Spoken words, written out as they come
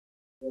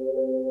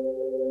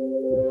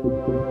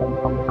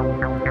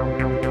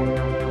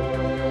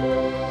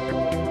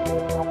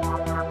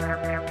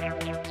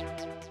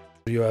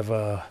You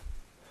have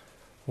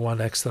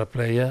one extra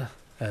player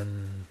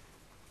and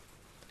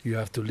you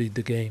have to lead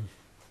the game.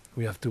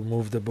 We have to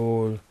move the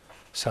ball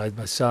side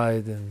by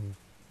side,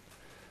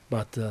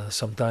 but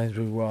sometimes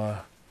we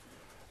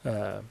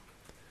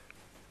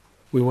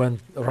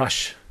went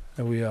rush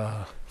and we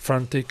are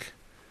frantic,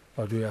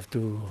 but we have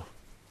to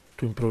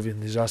improve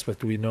in this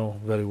aspect. We know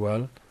very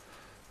well,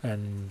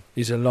 and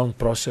it's a long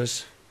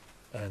process,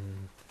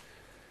 and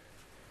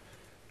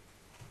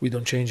we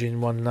don't change in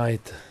one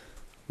night.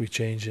 We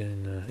change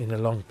in a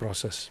long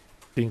process.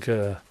 I think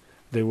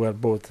they were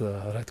both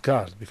red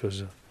cards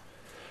because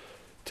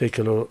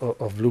tackle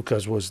of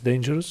Lucas was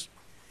dangerous,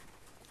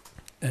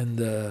 and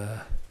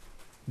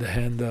the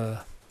hand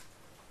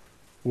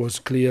was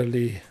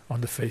clearly on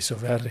the face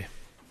of Harry,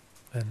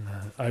 and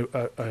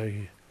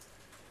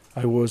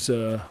I was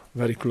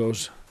very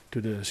close to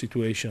the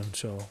situation,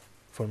 so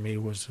for me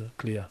it was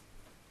clear,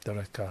 the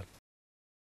red card.